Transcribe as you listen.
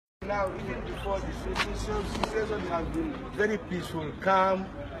now, even before the situation has been very peaceful, calm,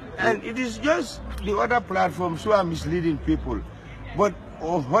 and it is just the other platforms who are misleading people. But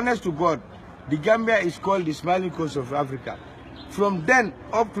honest to God, the Gambia is called the smiling coast of Africa. From then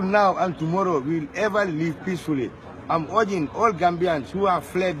up to now and tomorrow, we'll ever live peacefully. I'm urging all Gambians who have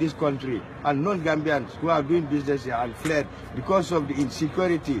fled this country and non-Gambians who are doing business here and fled because of the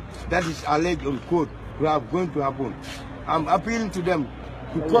insecurity that is alleged on court who are going to happen. I'm appealing to them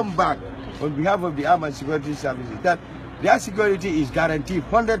to come back on behalf of the armed and security services, that their security is guaranteed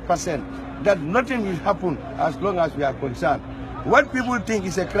 100%, that nothing will happen as long as we are concerned. What people think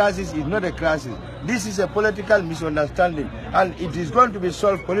is a crisis is not a crisis. This is a political misunderstanding, and it is going to be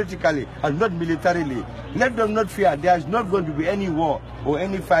solved politically and not militarily. Let them not fear. There is not going to be any war or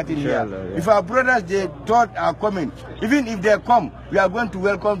any fighting here. Yeah. If our brothers, they thought are coming, even if they come, we are going to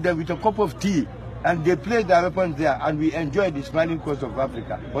welcome them with a cup of tea, and they place their weapons there, and we enjoy the smiling coast of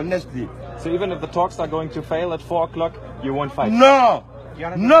Africa, honestly. So even if the talks are going to fail at 4 o'clock, you won't fight? No,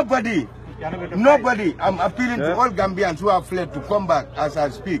 nobody. Nobody. I'm appealing to all Gambians who have fled to come back as I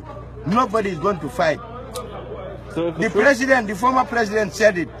speak. Nobody is going to fight. So the former president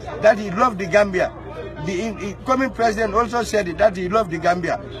said it, that he loved the Gambia. The incoming president also said it, that he loved the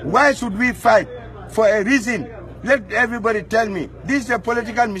Gambia. Why should we fight? For a reason. Let everybody tell me. This is a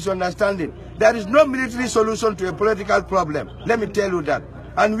political misunderstanding. There is no military solution to a political problem. Let me tell you that.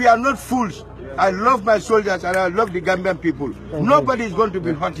 And we are not fools. I love my soldiers and I love the Gambian people. Nobody is going to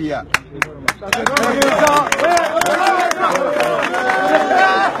be hurt here.